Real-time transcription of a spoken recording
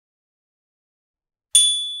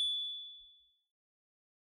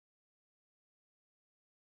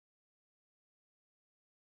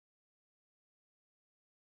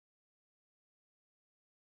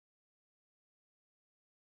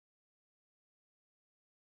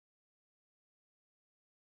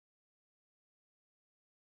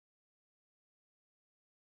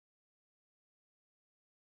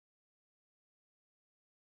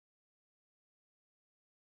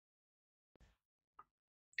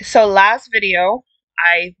So last video,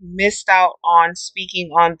 I missed out on speaking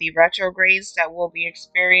on the retrogrades that we'll be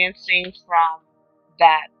experiencing from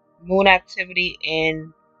that moon activity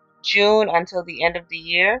in June until the end of the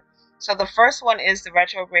year. So the first one is the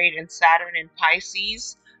retrograde in Saturn in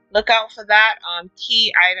Pisces. Look out for that.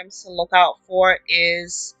 Key items to look out for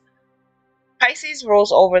is Pisces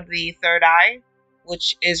rules over the third eye,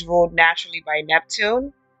 which is ruled naturally by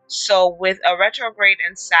Neptune. So, with a retrograde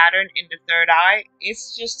and Saturn in the third eye,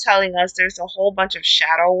 it's just telling us there's a whole bunch of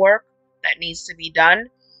shadow work that needs to be done.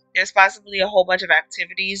 There's possibly a whole bunch of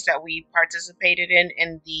activities that we participated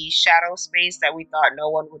in the shadow space that we thought no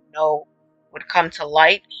one would know would come to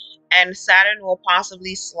light. And Saturn will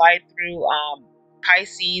possibly slide through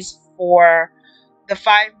Pisces for the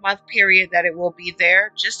 5 month period that it will be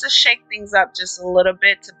there, just to shake things up just a little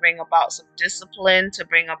bit, to bring about some discipline, to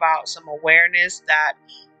bring about some awareness that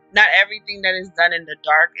not everything that is done in the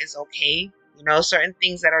dark is okay. You know, certain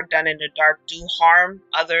things that are done in the dark do harm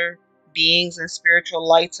other beings and spiritual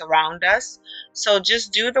lights around us. So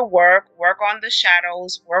just do the work on the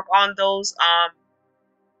shadows, work on those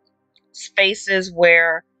spaces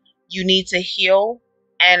where you need to heal.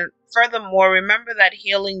 And furthermore, remember that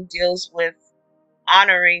healing deals with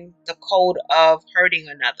honoring the code of hurting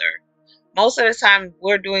another. Most of the time,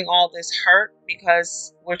 we're doing all this hurt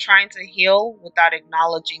because we're trying to heal without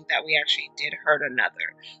acknowledging that we actually did hurt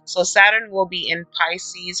another. So, Saturn will be in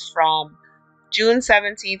Pisces from June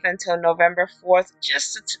 17th until November 4th,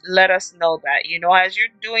 just to let us know that, you know, as you're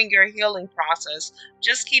doing your healing process,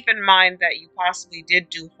 just keep in mind that you possibly did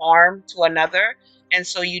do harm to another. And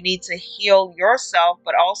so you need to heal yourself,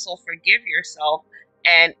 but also forgive yourself.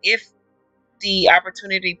 And if the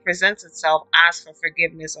opportunity presents itself, ask for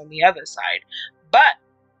forgiveness on the other side. But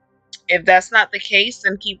if that's not the case,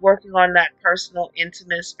 then keep working on that personal,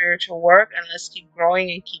 intimate, spiritual work, and let's keep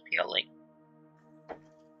growing and keep healing.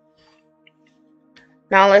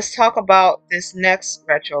 Now let's talk about this next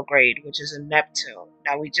retrograde, which is in Neptune.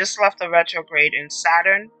 Now we just left the retrograde in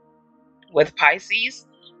Saturn with Pisces,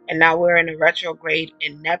 and now we're in a retrograde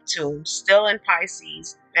in Neptune, still in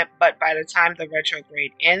Pisces, but by the time the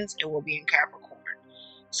retrograde ends, it will be in Capricorn.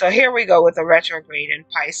 So here we go with a retrograde in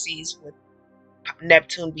Pisces, with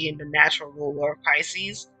Neptune being the natural ruler of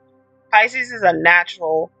Pisces. Pisces is a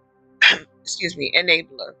natural,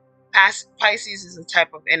 enabler. Pisces is a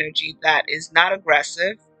type of energy that is not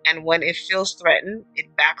aggressive, and when it feels threatened,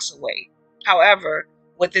 it backs away. However,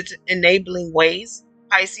 with its enabling ways,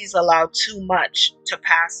 Pisces allow too much to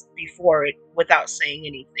pass before it without saying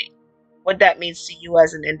anything. What that means to you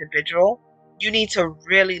as an individual, you need to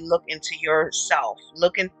really look into yourself.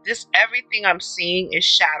 Look in this, everything I'm seeing is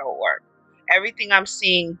shadow work. Everything I'm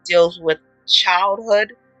seeing deals with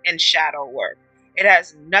childhood and shadow work. It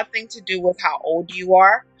has nothing to do with how old you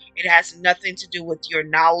are. It has nothing to do with your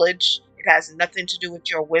knowledge. It has nothing to do with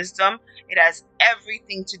your wisdom. It has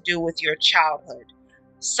everything to do with your childhood.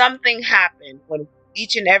 Something happened when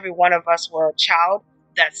each and every one of us were a child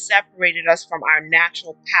that separated us from our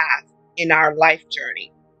natural path in our life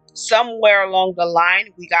journey. Somewhere along the line,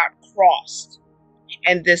 we got crossed.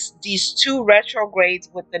 And these two retrogrades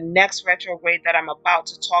with the next retrograde that I'm about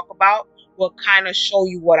to talk about will kind of show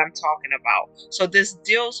you what I'm talking about. So this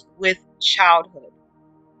deals with childhood.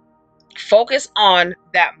 Focus on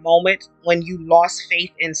that moment when you lost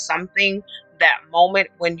faith in something, that moment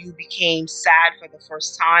when you became sad for the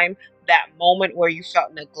first time, that moment where you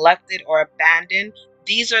felt neglected or abandoned.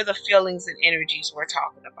 These are the feelings and energies we're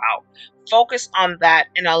talking about. Focus on that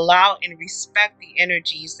and allow and respect the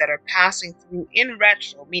energies that are passing through in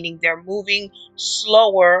retro, meaning they're moving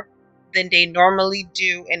slower than they normally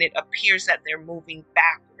do, and it appears that they're moving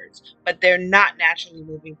backwards, but they're not naturally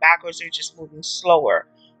moving backwards, they're just moving slower.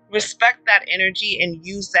 Respect that energy and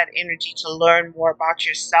use that energy to learn more about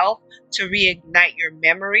yourself, to reignite your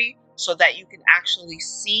memory so that you can actually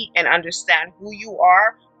see and understand who you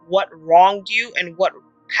are, what wronged you, and what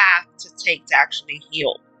path to take to actually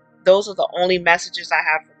heal. Those are the only messages I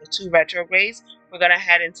have for the two retrogrades. We're going to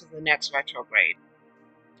head into the next retrograde.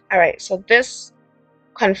 All right, so this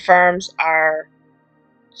confirms our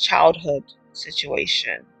childhood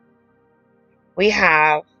situation. We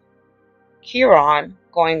have Chiron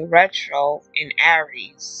going retro in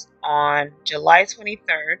Aries on July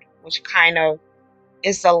 23rd, which kind of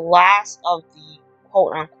is the last of the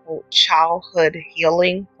quote unquote childhood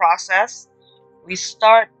healing process. We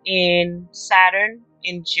start in Saturn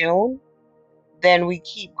in June, then we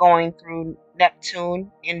keep going through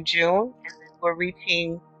Neptune in June, and then we're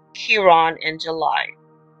reaching Chiron in July.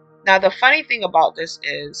 Now, the funny thing about this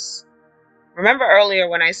is Remember earlier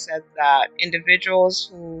when I said that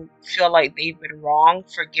individuals who feel like they've been wrong,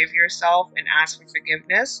 forgive yourself and ask for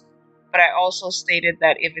forgiveness. But I also stated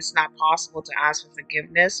that if it's not possible to ask for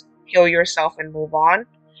forgiveness, heal yourself and move on.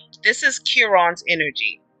 This is Chiron's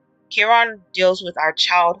energy. Chiron deals with our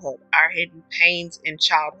childhood, our hidden pains in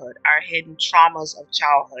childhood, our hidden traumas of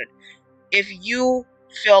childhood. If you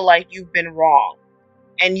feel like you've been wrong,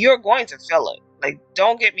 and you're going to feel it. Like,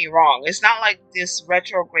 don't get me wrong. It's not like this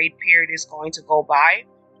retrograde period is going to go by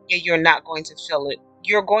and you're not going to feel it.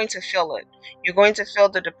 You're going to feel it. You're going to feel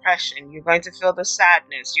the depression. You're going to feel the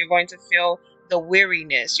sadness. You're going to feel the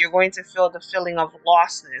weariness. You're going to feel the feeling of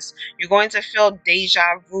lostness. You're going to feel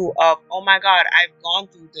deja vu of, oh my God, I've gone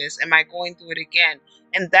through this. Am I going through it again?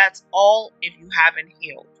 And that's all if you haven't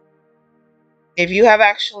healed. If you have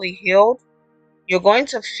actually healed, you're going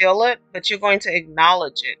to feel it, but you're going to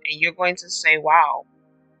acknowledge it and you're going to say, wow,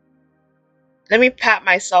 let me pat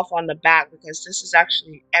myself on the back because this is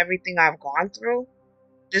actually everything I've gone through.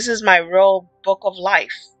 This is my real book of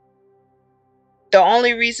life. The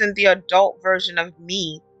only reason the adult version of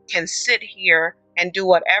me can sit here and do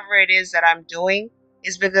whatever it is that I'm doing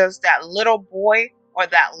is because that little boy or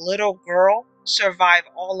that little girl survived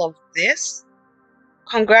all of this.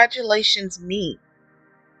 Congratulations, me.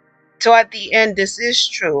 So at the end, this is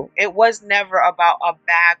true. It was never about a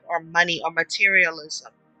bag or money or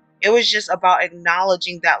materialism. It was just about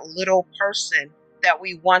acknowledging that little person that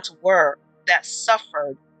we once were, that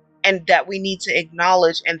suffered, and that we need to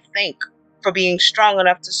acknowledge and thank for being strong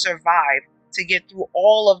enough to survive, to get through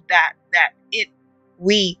all of that,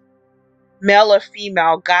 we, male or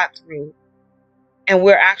female, got through. And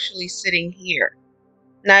we're actually sitting here.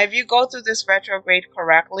 Now, if you go through this retrograde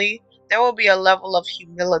correctly, there will be a level of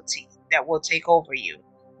humility that will take over you.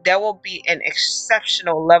 There will be an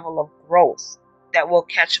exceptional level of growth that will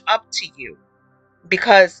catch up to you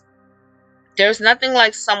because there's nothing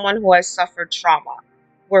like someone who has suffered trauma.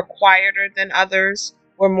 We're quieter than others.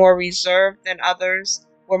 We're more reserved than others.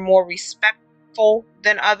 We're more respectful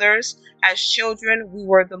than others. As children, we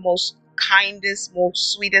were the most kindest,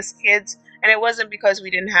 most sweetest kids. And it wasn't because we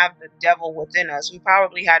didn't have the devil within us. We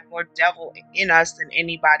probably had more devil in us than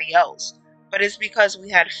anybody else. But it's because we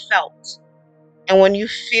had felt. And when you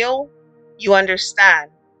feel, you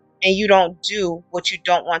understand. And you don't do what you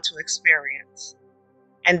don't want to experience.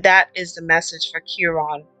 And that is the message for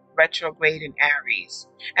Chiron retrograde in Aries.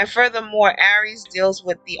 And furthermore, Aries deals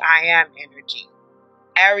with the I am energy.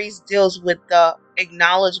 Aries deals with the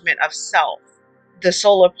acknowledgement of self, the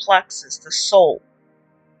solar plexus, the soul.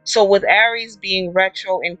 So with Aries being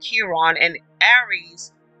retro in Chiron, and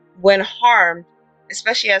Aries, when harmed,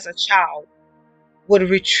 especially as a child, would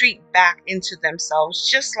retreat back into themselves,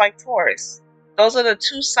 just like Taurus. Those are the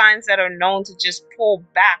two signs that are known to just pull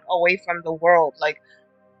back away from the world. Like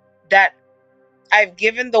that, I've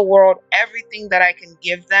given the world everything that I can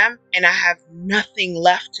give them, and I have nothing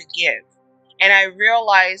left to give. And I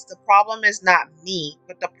realize the problem is not me,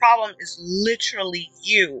 but the problem is literally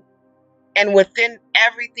you. And within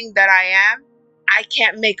everything that I am, I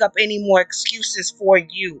can't make up any more excuses for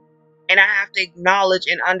you. And I have to acknowledge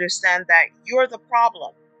and understand that you're the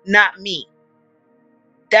problem, not me.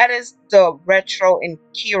 That is the retro in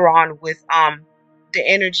Chiron with the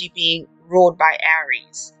energy being ruled by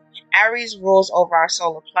Aries. Aries rules over our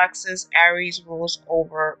solar plexus. Aries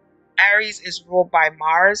is ruled by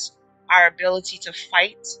Mars, our ability to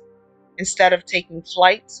fight instead of taking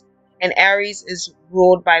flight. And Aries is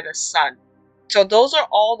ruled by the sun. So those are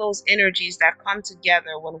all those energies that come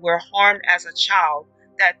together when we're harmed as a child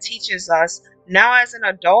that teaches us now as an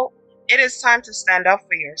adult, it is time to stand up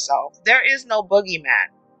for yourself. There is no boogeyman.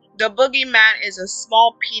 The boogeyman is a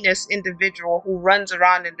small penis individual who runs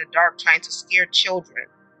around in the dark trying to scare children.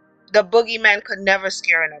 The boogeyman could never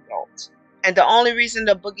scare an adult. And the only reason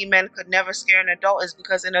the boogeyman could never scare an adult is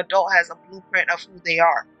because an adult has a blueprint of who they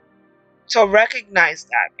are. So recognize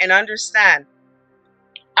that and understand.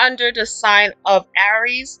 Under the sign of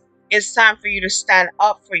Aries, it's time for you to stand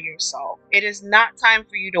up for yourself. It is not time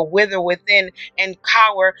for you to wither within and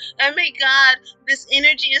cower. Oh my God, this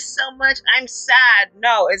energy is so much. I'm sad.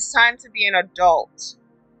 No, it's time to be an adult.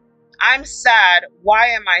 I'm sad. Why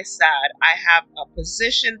am I sad? I have a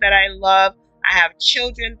position that I love. I have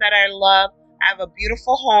children that I love. I have a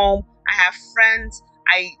beautiful home. I have friends.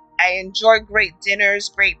 I enjoy great dinners,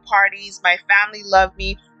 great parties. My family love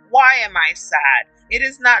me. Why am I sad? It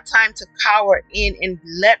is not time to cower in and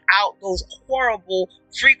let out those horrible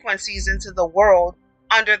frequencies into the world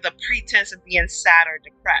under the pretense of being sad or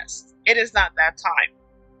depressed. It is not that time.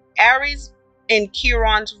 Aries in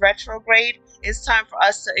Chiron's retrograde, it's time for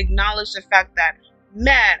us to acknowledge the fact that,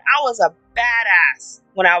 man, I was a badass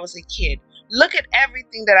when I was a kid. Look at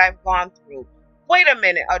everything that I've gone through. Wait a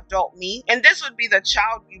minute, adult me. And this would be the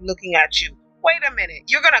child you looking at you. Wait a minute.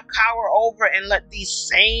 You're going to cower over and let these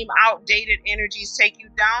same outdated energies take you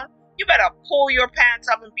down? You better pull your pants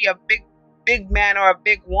up and be a big man or a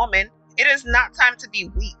big woman. It is not time to be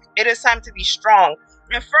weak. It is time to be strong.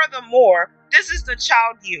 And furthermore, this is the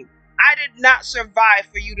child you. I did not survive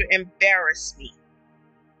for you to embarrass me.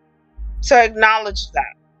 So acknowledge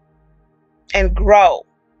that and grow.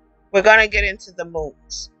 We're going to get into the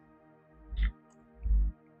moons.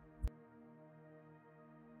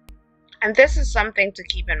 And this is something to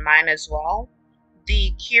keep in mind as well.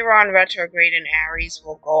 The Chiron retrograde in Aries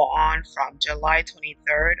will go on from July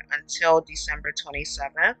 23rd until December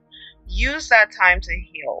 27th. Use that time to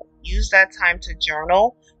heal. Use that time to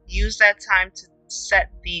journal. Use that time to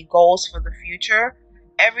set the goals for the future.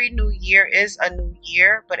 Every new year is a new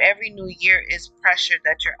year, but every new year is pressure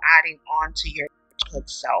that you're adding on to your good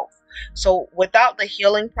self. So without the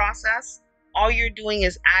healing process, all you're doing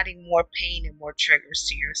is adding more pain and more triggers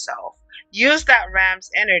to yourself. Use that Ram's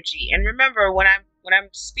energy. And remember, when I'm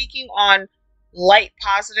speaking on light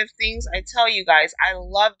positive things, I tell you guys, I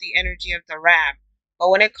love the energy of the Ram. But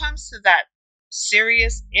when it comes to that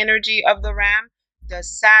serious energy of the Ram, the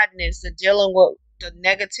sadness, the dealing with the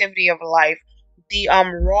negativity of life, the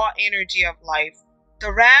raw energy of life,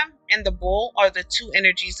 the Ram and the Bull are the two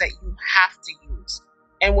energies that you have to use.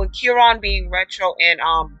 And with Chiron being retro in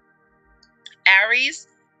Aries,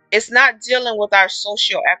 it's not dealing with our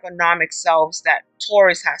socioeconomic selves that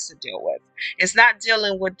Taurus has to deal with. It's not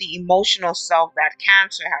dealing with the emotional self that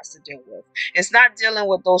Cancer has to deal with. It's not dealing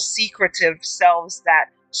with those secretive selves that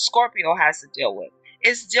Scorpio has to deal with.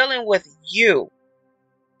 It's dealing with you,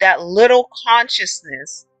 that little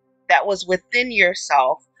consciousness that was within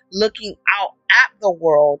yourself, looking out at the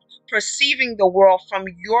world, perceiving the world from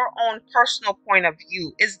your own personal point of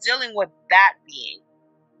view. Is dealing with that being.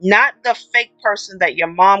 Not the fake person that your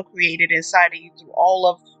mom created inside of you through all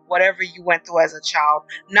of whatever you went through as a child.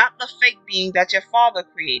 Not the fake being that your father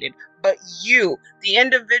created, but you, the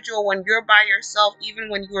individual, when you're by yourself, even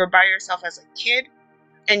when you were by yourself as a kid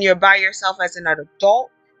and you're by yourself as an adult,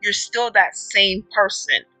 you're still that same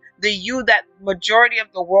person. The you that majority of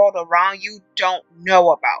the world around you don't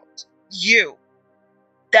know about. You.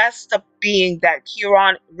 That's the being that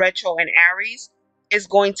Chiron retro and Aries is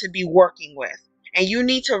going to be working with. And you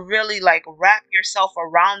need to really wrap yourself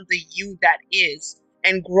around the you that is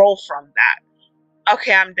and grow from that.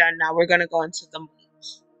 Okay, I'm done now. We're going to go into the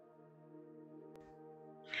moons.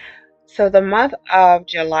 So the month of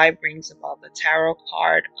July brings about the tarot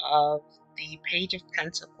card of the Page of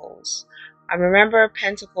Pentacles. I remember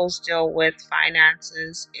Pentacles deal with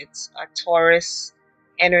finances. It's a Taurus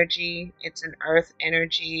energy. It's an earth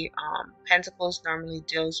energy. Pentacles normally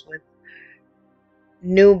deals with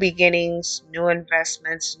new beginnings, new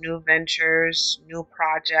investments, new ventures, new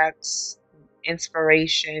projects,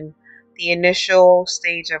 inspiration, the initial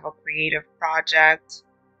stage of a creative project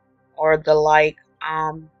or the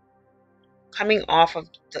coming off of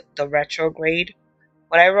the retrograde.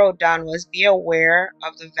 What I wrote down was be aware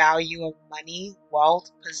of the value of money, wealth,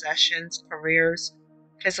 possessions, careers,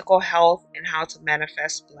 physical health, and how to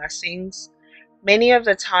manifest blessings. Many of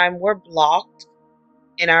the time we're blocked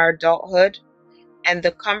in our adulthood. And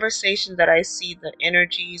the conversation that I see the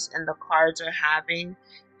energies and the cards are having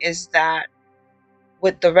is that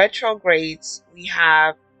with the retrogrades, we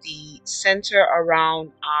have the center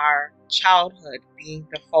around our childhood being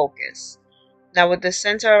the focus. Now, with the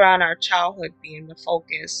center around our childhood being the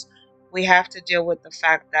focus, we have to deal with the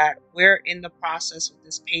fact that we're in the process with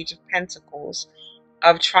this Page of Pentacles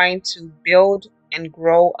of trying to build and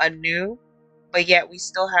grow anew, but yet we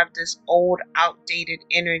still have this old, outdated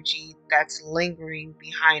energy that's lingering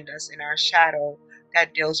behind us in our shadow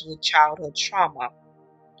that deals with childhood trauma.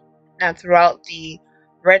 Now, throughout the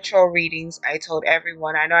retro readings, I told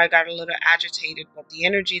everyone, I know I got a little agitated, but the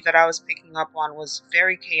energy that I was picking up on was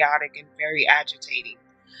very chaotic and very agitating.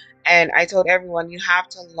 And I told everyone, you have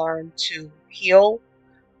to learn to heal.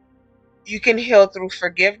 You can heal through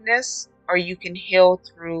forgiveness, or you can heal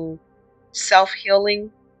through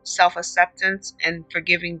self-healing, self-acceptance, and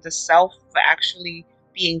forgiving the self for actually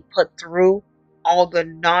being put through all the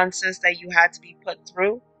nonsense that you had to be put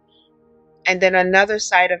through. And then another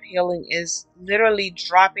side of healing is literally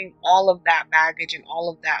dropping all of that baggage and all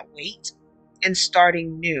of that weight and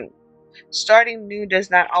starting new. Starting new does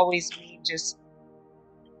not always mean just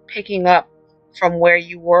picking up from where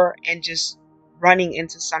you were and just running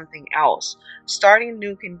into something else. Starting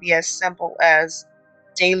new can be as simple as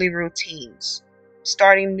daily routines.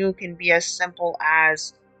 Starting new can be as simple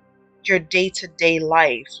as your day-to-day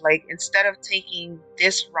life. Like, instead of taking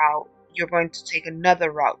this route, you're going to take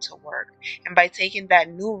another route to work. And by taking that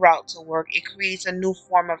new route to work, it creates a new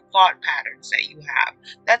form of thought patterns that you have.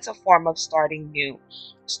 That's a form of starting new.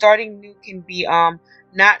 Starting new can be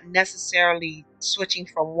not necessarily switching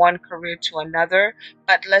from one career to another,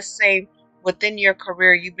 but let's say within your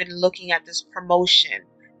career you've been looking at this promotion.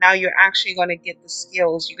 Now you're actually going to get the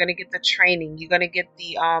skills, you're going to get the training, you're going to get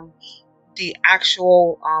the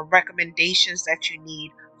actual recommendations that you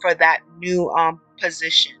need for that new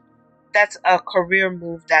position. That's a career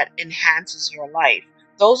move that enhances your life.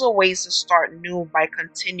 Those are ways to start new by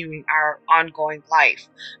continuing our ongoing life.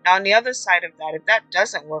 Now, on the other side of that, if that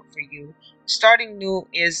doesn't work for you, starting new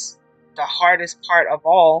is the hardest part of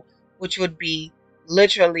all, which would be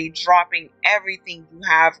literally dropping everything you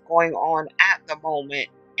have going on at the moment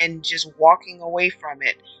and just walking away from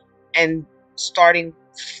it and starting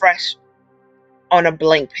fresh on a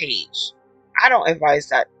blank page. I don't advise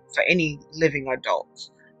that for any living adult.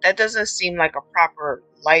 That doesn't seem like a proper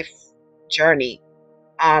life journey.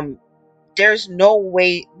 Um, there's no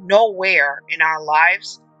way, nowhere in our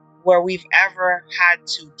lives where we've ever had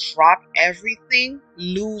to drop everything,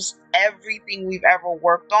 lose everything we've ever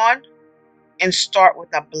worked on, and start with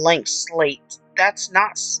a blank slate. That's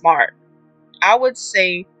not smart. I would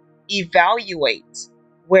say evaluate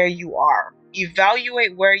where you are.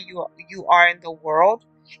 Evaluate where you are in the world,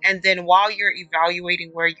 and then while you're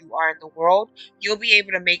evaluating where you are in the world, you'll be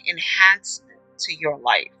able to make enhancement to your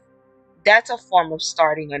life. That's a form of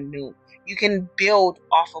starting anew. You can build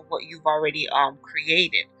off of what you've already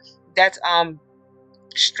created. That's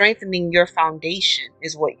strengthening your foundation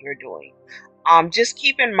is what you're doing. Just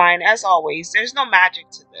keep in mind, as always, there's no magic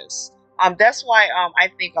to this. That's why I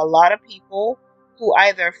think a lot of people who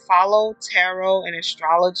either follow tarot and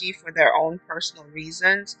astrology for their own personal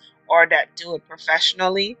reasons or that do it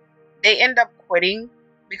professionally, they end up quitting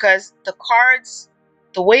because the cards,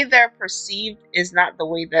 the way they're perceived is not the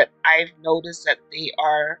way that I've noticed that they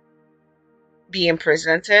are being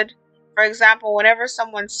presented. For example, whenever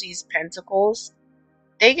someone sees pentacles,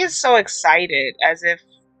 they get so excited as if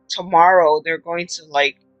tomorrow they're going to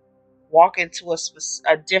like walk into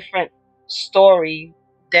a different story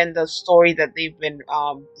than the story that they've been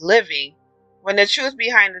living, when the truth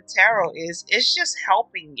behind the tarot is it's just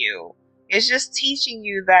helping you. It's just teaching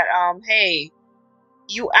you that hey,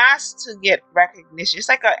 you asked to get recognition. It's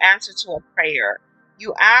like an answer to a prayer.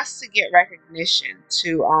 You asked to get recognition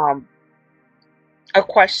to a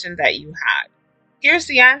question that you had. Here's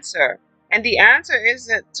the answer. And the answer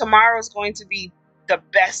isn't tomorrow's going to be the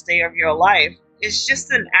best day of your life. It's just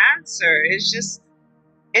an answer. It's just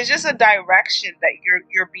a direction that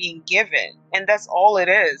you're being given. And that's all it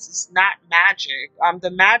is. It's not magic.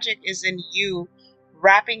 The magic is in you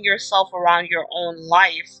wrapping yourself around your own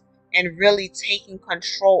life and really taking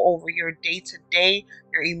control over your day to day,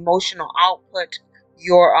 your emotional output,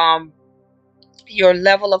 your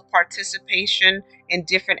level of participation in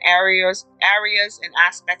different areas and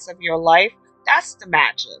aspects of your life. That's the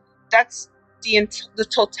magic. That's the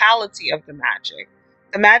totality of the magic.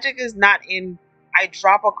 The magic is not in I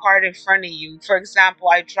drop a card in front of you. For example,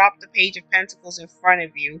 I drop the page of pentacles in front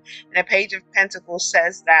of you, and the page of pentacles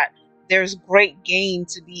says that there's great gain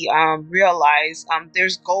to be realized.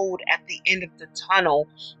 There's gold at the end of the tunnel.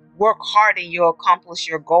 Work hard and you'll accomplish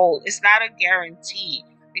your goal. It's not a guarantee,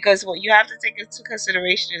 because what you have to take into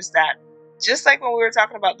consideration is that just like when we were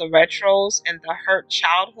talking about the retros and the hurt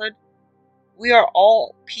childhood, we are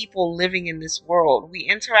all people living in this world. We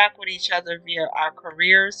interact with each other via our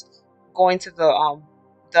careers, going to the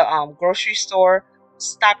grocery store,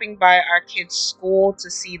 stopping by our kids' school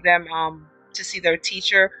to see them to see their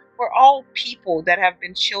teacher. We're all people that have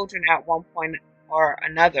been children at one point or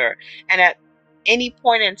another, and at any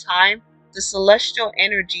point in time, the celestial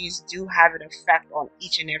energies do have an effect on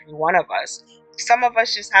each and every one of us. Some of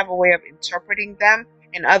us just have a way of interpreting them,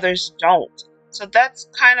 and others don't. So that's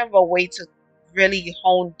kind of a way to really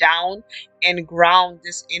hone down and ground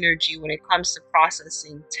this energy when it comes to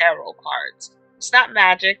processing tarot cards. It's not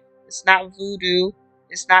magic, it's not voodoo,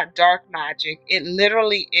 it's not dark magic. It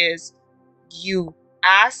literally is you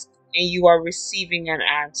ask and you are receiving an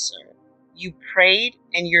answer. You prayed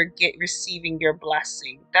and you're receiving your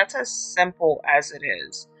blessing. That's as simple as it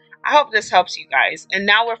is. I hope this helps you guys. And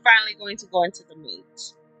now we're finally going to go into the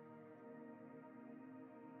moods.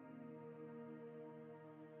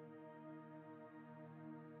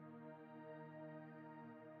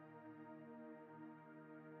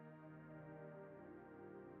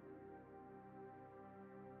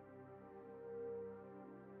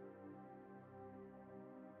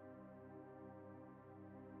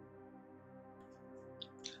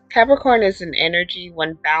 Capricorn is an energy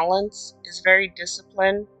when balanced, is very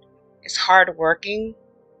disciplined, is hardworking,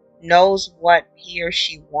 knows what he or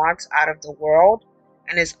she wants out of the world,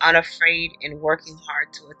 and is unafraid in working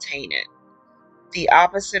hard to attain it. The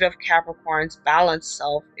opposite of Capricorn's balanced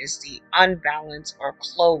self is the unbalanced or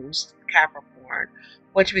closed Capricorn,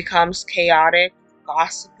 which becomes chaotic,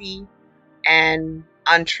 gossipy, and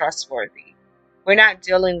untrustworthy. We're not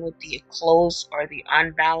dealing with the closed or the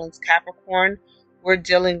unbalanced Capricorn. We're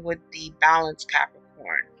dealing with the balanced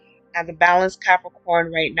Capricorn. Now, the balanced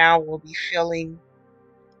Capricorn right now will be feeling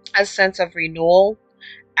a sense of renewal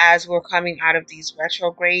as we're coming out of these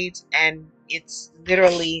retrogrades, and it's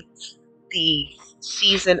literally the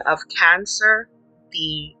season of Cancer,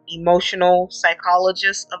 the emotional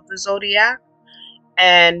psychologist of the zodiac.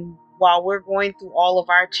 And while we're going through all of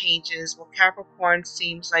our changes, what Capricorn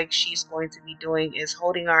seems like she's going to be doing is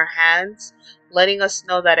holding our hands, letting us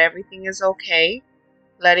know that everything is okay,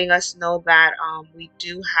 letting us know that we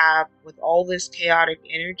do have, with all this chaotic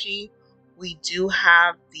energy, we do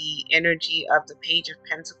have the energy of the Page of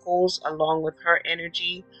Pentacles along with her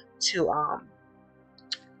energy to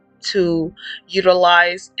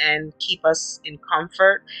utilize and keep us in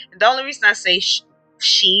comfort. And the only reason I say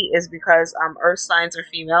she is because earth signs are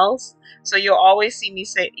females, so you always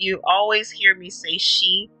hear me say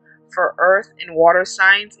she for earth and water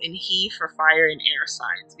signs, and he for fire and air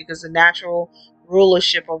signs, because the natural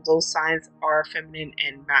rulership of those signs are feminine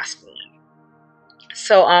and masculine.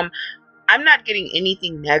 So I'm not getting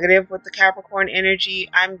anything negative with the Capricorn energy.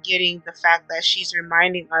 I'm getting the fact that she's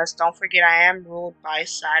reminding us, don't forget I am ruled by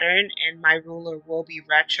Saturn, and my ruler will be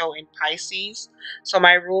retro in Pisces. So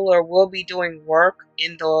my ruler will be doing work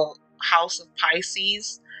in the house of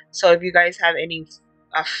Pisces. So if you guys have any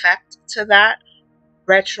effect to that,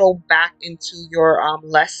 retro back into your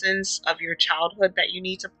lessons of your childhood that you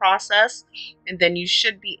need to process, and then you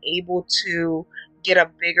should be able to get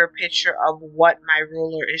a bigger picture of what my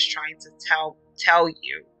ruler is trying to tell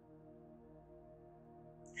you.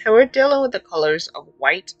 So we're dealing with the colors of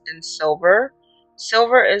white and silver.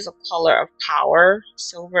 Silver is a color of power.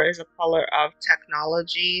 Silver is a color of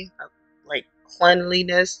technology, of like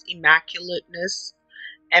cleanliness, immaculateness,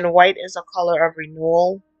 and white is a color of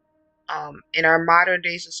renewal. In our modern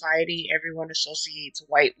day society, everyone associates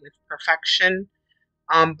white with perfection.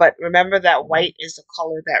 But remember that white is the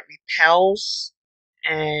color that repels,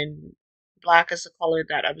 and black is the color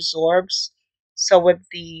that absorbs. So with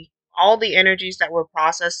all the energies that we're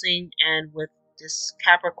processing, and with this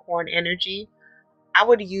Capricorn energy, I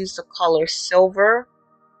would use the color silver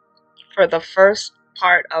for the first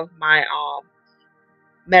part of my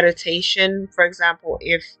meditation. For example,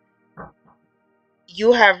 if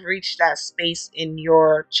you have reached that space in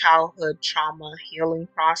your childhood trauma healing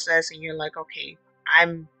process and you're like, okay,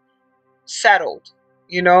 I'm settled,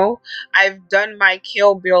 I've done my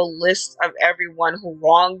Kill Bill list of everyone who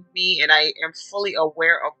wronged me, and I am fully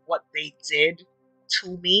aware of what they did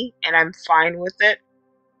to me, and I'm fine with it.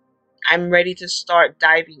 I'm ready to start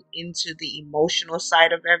diving into the emotional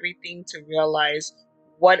side of everything to realize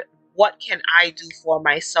what can I do for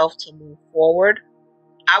myself to move forward.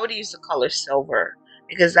 I would use the color silver,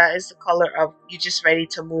 because that is the color of you just ready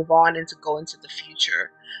to move on and to go into the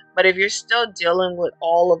future. But if you're still dealing with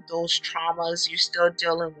all of those traumas, you're still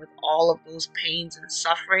dealing with all of those pains and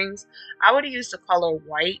sufferings, I would use the color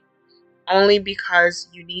white, only because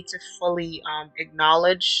you need to fully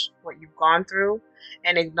acknowledge what you've gone through,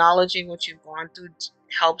 and acknowledging what you've gone through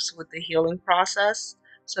helps with the healing process.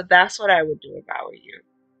 So that's what I would do if I were you.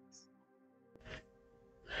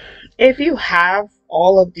 If you have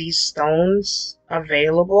all of these stones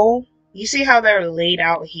available, you see how they're laid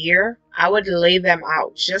out here? I would lay them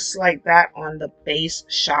out just like that on the base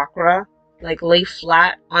chakra, like lay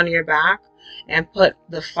flat on your back and put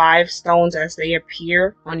the 5 stones as they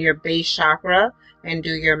appear on your base chakra and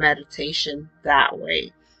do your meditation that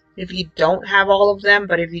way. If you don't have all of them,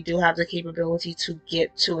 but if you do have the capability to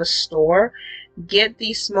get to a store, get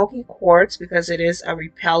the smoky quartz, because it is a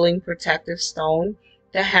repelling protective stone,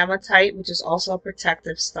 the hematite, which is also a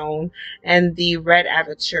protective stone, and the red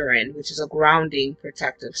aventurine, which is a grounding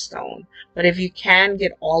protective stone. But if you can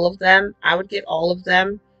get all of them, I would get all of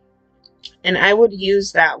them, and I would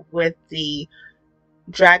use that with the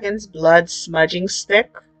dragon's blood smudging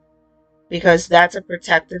stick, because that's a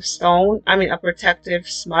protective stone. I mean, a protective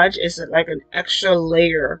smudge is like an extra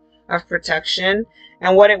layer of protection,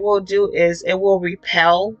 and what it will do is it will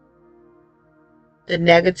repel the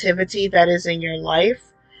negativity that is in your life.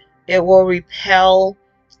 It will repel,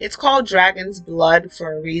 it's called dragon's blood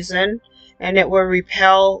for a reason, and it will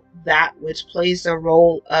repel that which plays the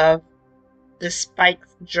role of the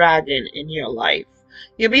spiked dragon in your life.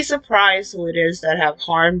 You'll be surprised who it is that have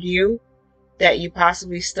harmed you, that you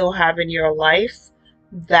possibly still have in your life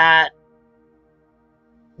that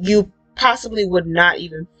you possibly would not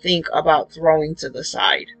even think about throwing to the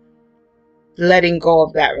side, letting go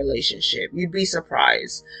of that relationship. You'd be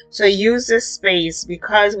surprised. So use this space,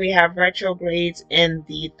 because we have retrogrades in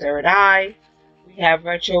the third eye, we have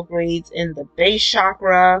retrogrades in the base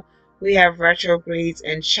chakra, we have retrogrades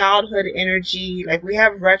in childhood energy. Like, we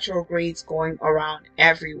have retrogrades going around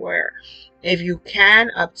everywhere. If you can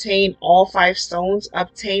obtain all 5 stones,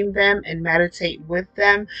 obtain them and meditate with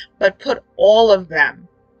them, but put all of them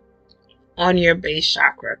on your base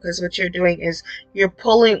chakra, because what you're doing is you're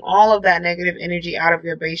pulling all of that negative energy out of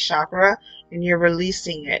your base chakra and you're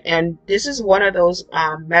releasing it. And this is one of those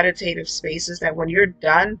meditative spaces that when you're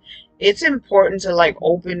done, it's important to like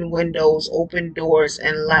open windows, open doors,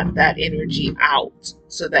 and let that energy out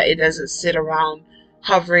so that it doesn't sit around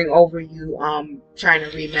hovering over you, trying to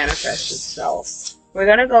remanifest itself. We're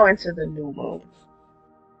going to go into the new moon.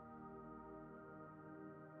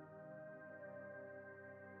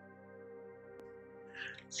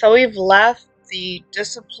 So we've left the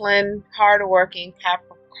disciplined, hardworking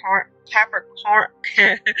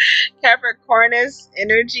Capricornus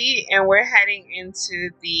energy, and we're heading into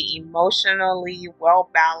the emotionally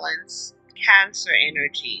well-balanced Cancer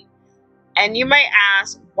energy. And you may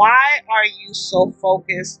ask, why are you so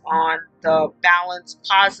focused on the balanced,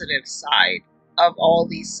 positive side of all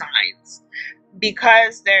these signs?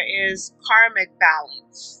 Because there is karmic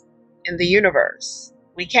balance in the universe.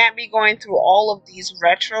 We can't be going through all of these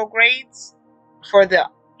retrogrades for the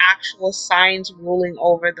actual signs ruling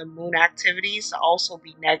over the moon activities to also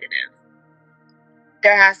be negative.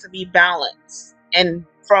 There has to be balance. And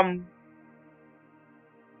from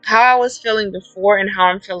how I was feeling before and how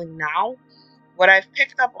I'm feeling now, what I've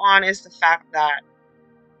picked up on is the fact that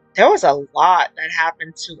there was a lot that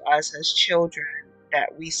happened to us as children that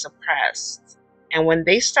we suppressed. And when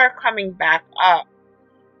they start coming back up,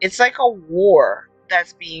 it's like a war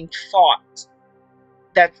that's being fought,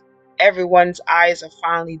 that everyone's eyes are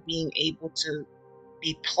finally being able to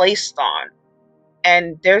be placed on.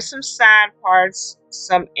 And there's some sad parts,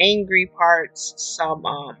 some angry parts, some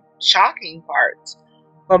shocking parts.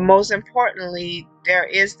 But most importantly, there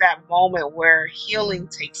is that moment where healing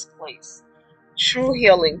takes place. True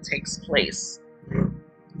healing takes place.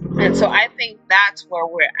 And so I think that's where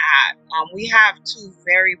we're at. We have 2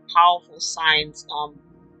 very powerful signs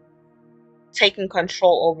taking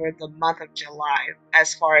control over the month of July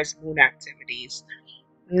as far as moon activities.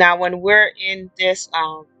 Now, when we're in this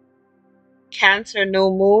Cancer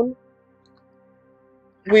new moon,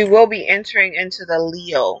 we will be entering into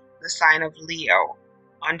the sign of Leo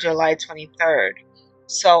on July 23rd.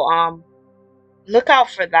 So look out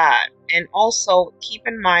for that. And also keep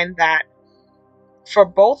in mind that for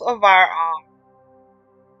both of our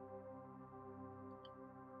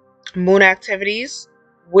moon activities,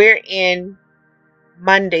 we're in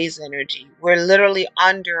Monday's energy. We're literally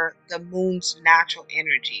under the moon's natural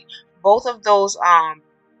energy. Both of those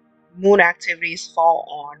moon activities fall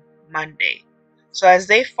on Monday. So as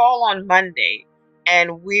they fall on Monday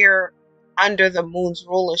and we're under the moon's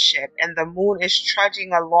rulership and the moon is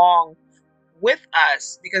trudging along with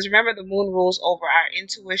us, because remember, the moon rules over our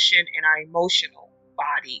intuition and our emotional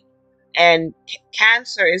body, and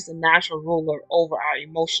Cancer is the natural ruler over our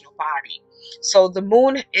emotional body. So the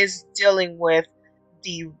moon is dealing with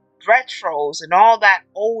the retros and all that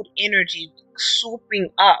old energy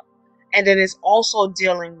swooping up, and then it's also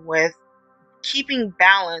dealing with keeping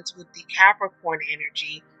balance with the Capricorn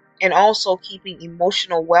energy and also keeping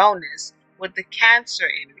emotional wellness with the Cancer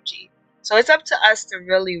energy. So it's up to us to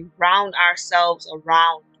really round ourselves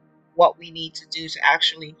around what we need to do to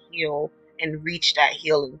actually heal and reach that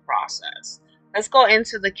healing process. Let's go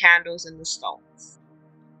into the candles and the stones.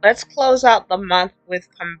 Let's close out the month with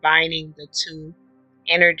combining the 2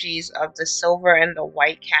 energies of the silver and the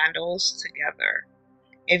white candles together.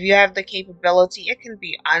 If you have the capability, it can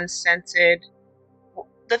be unscented.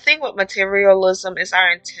 The thing with materialism is our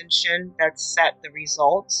intention that set the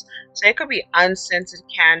results. So it could be unscented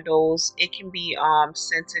candles, it can be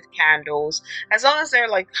scented candles, as long as they're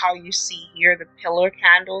like how you see here, the pillar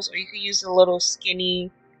candles, or you could use the little skinny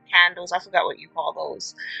candles. I forgot what you call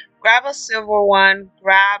those. Grab a silver one,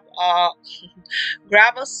 grab a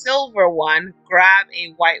silver one, grab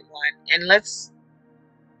a white one, and let's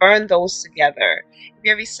burn those together. If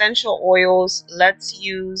you have essential oils, let's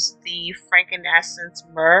use the frankincense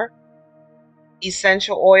myrrh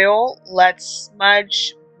essential oil. Let's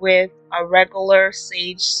smudge with a regular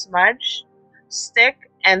sage smudge stick,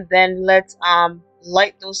 and then let's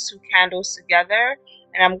light those 2 candles together.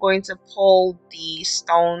 And I'm going to pull the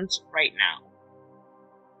stones right now.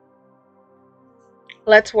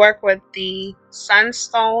 Let's work with the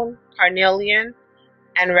sunstone, carnelian,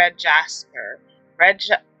 and red jasper.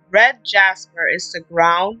 Red jasper is to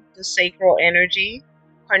ground the sacral energy.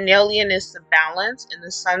 Carnelian is to balance, and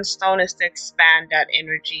the sunstone is to expand that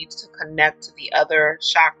energy to connect to the other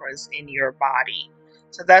chakras in your body.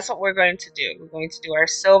 So that's what we're going to do. We're going to do our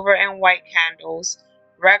silver and white candles,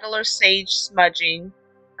 regular sage smudging,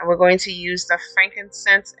 and we're going to use the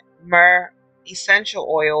frankincense, myrrh, essential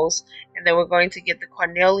oils, and then we're going to get the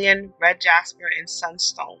carnelian, red jasper, and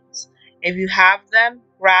sunstones. If you have them,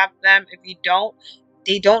 grab them. If you don't,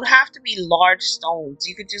 they don't have to be large stones.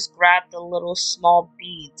 You could just grab the little small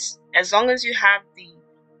beads. As long as you have the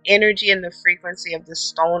energy and the frequency of the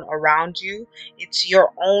stone around you, it's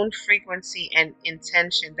your own frequency and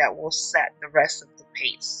intention that will set the rest of the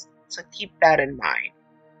pace. So keep that in mind.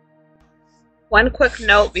 One quick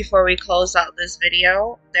note before we close out this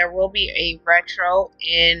video, there will be a retro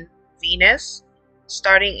in Venus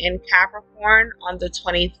starting in Capricorn on the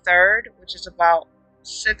 23rd, which is about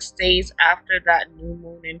 6 days after that new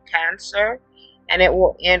moon in Cancer, and it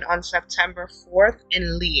will end on September 4th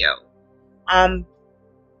in Leo.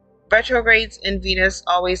 Retrogrades in Venus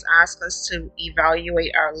always ask us to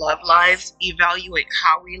evaluate our love lives, evaluate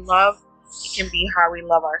how we love. It can be how we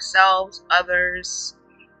love ourselves, others,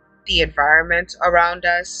 the environment around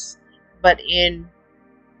us. But in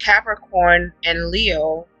Capricorn and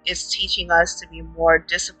Leo, it's teaching us to be more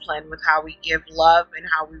disciplined with how we give love and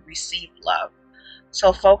how we receive love.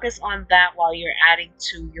 So focus on that while you're adding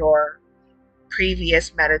to your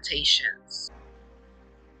previous meditations.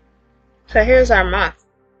 So here's our month.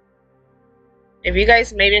 If you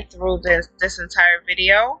guys made it through this entire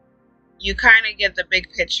video, you kind of get the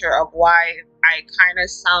big picture of why I kind of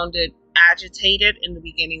sounded agitated in the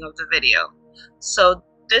beginning of the video. So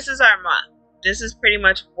this is our month. This is pretty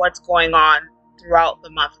much what's going on throughout the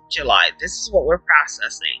month of July. This is what we're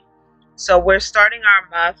processing. So we're starting our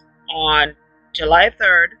month on July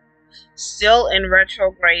 3rd, still in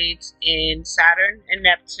retrogrades in Saturn and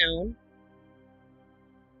Neptune,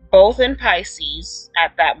 both in Pisces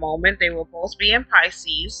at that moment. They will both be in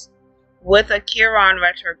Pisces with a Chiron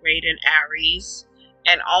retrograde in Aries,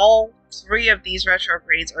 and all three of these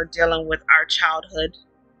retrogrades are dealing with our childhood,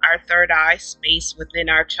 our third eye space within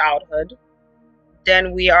our childhood.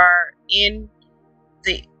 Then we are in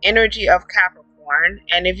the energy of Capricorn,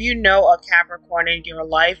 and if you know a Capricorn in your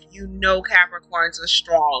life, you know Capricorns are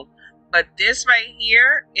strong, but this right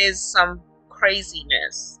here is some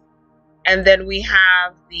craziness. And then we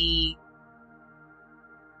have the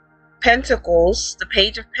Pentacles, the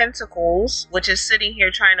Page of Pentacles, which is sitting here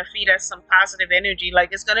trying to feed us some positive energy, like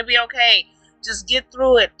it's gonna be okay, just get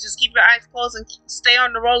through it, just keep your eyes closed and stay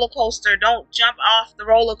on the roller coaster, don't jump off the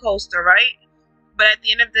roller coaster, right? But at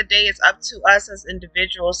the end of the day, it's up to us as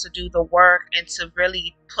individuals to do the work and to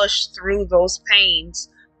really push through those pains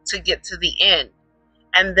to get to the end.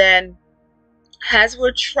 And then as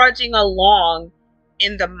we're trudging along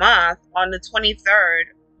in the month, on the 23rd,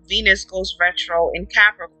 Venus goes retro in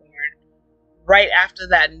Capricorn right after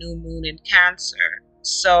that new moon in Cancer.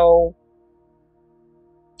 So,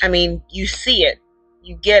 I mean, you see it,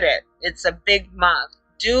 you get it. It's a big month.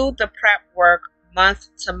 Do the prep work month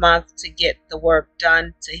to month to get the work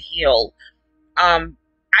done to heal. I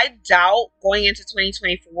doubt going into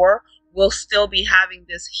 2024 we'll still be having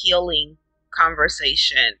this healing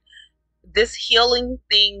conversation. This healing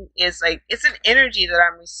thing is like, it's an energy that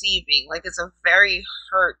I'm receiving. Like, it's a very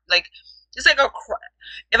hurt, like, it's like a,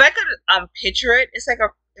 if I could picture it, it's like a,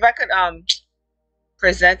 if I could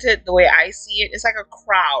present it the way I see it, it's like a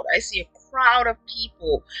crowd. I see a crowd of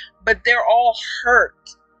people, but they're all hurt.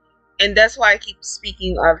 And that's why I keep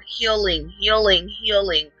speaking of healing, healing,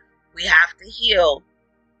 healing. We have to heal.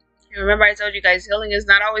 And remember, I told you guys, healing is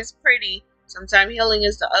not always pretty. Sometimes healing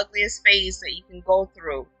is the ugliest phase that you can go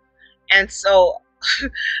through. And so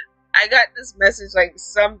I got this message, like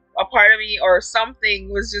a part of me or something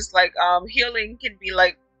was just like, healing can be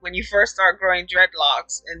like when you first start growing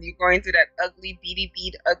dreadlocks and you're going through that ugly beady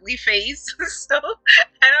bead ugly phase. So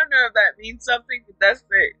I don't know if that means something, but that's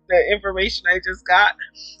the information I just got.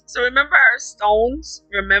 So remember our stones,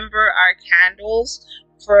 remember our candles.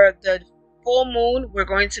 For the full moon, we're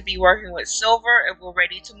going to be working with silver if we're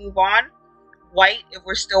ready to move on, white if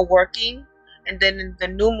we're still working, and then in the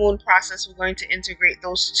new moon process, we're going to integrate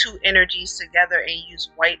those two energies together and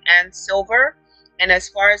use white and silver. And as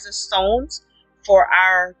far as the stones, for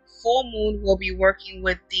our full moon, we'll be working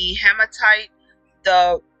with the hematite,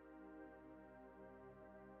 the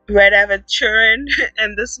red aventurine,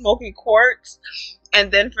 and the smoky quartz.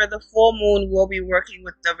 And then for the full moon, we'll be working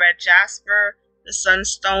with the red jasper, the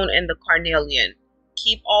sunstone, and the carnelian.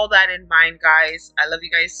 keep all that in mind, guys. I love you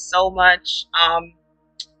guys so much.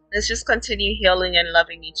 Let's just continue healing and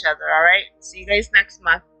loving each other. All right. See you guys next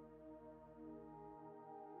month.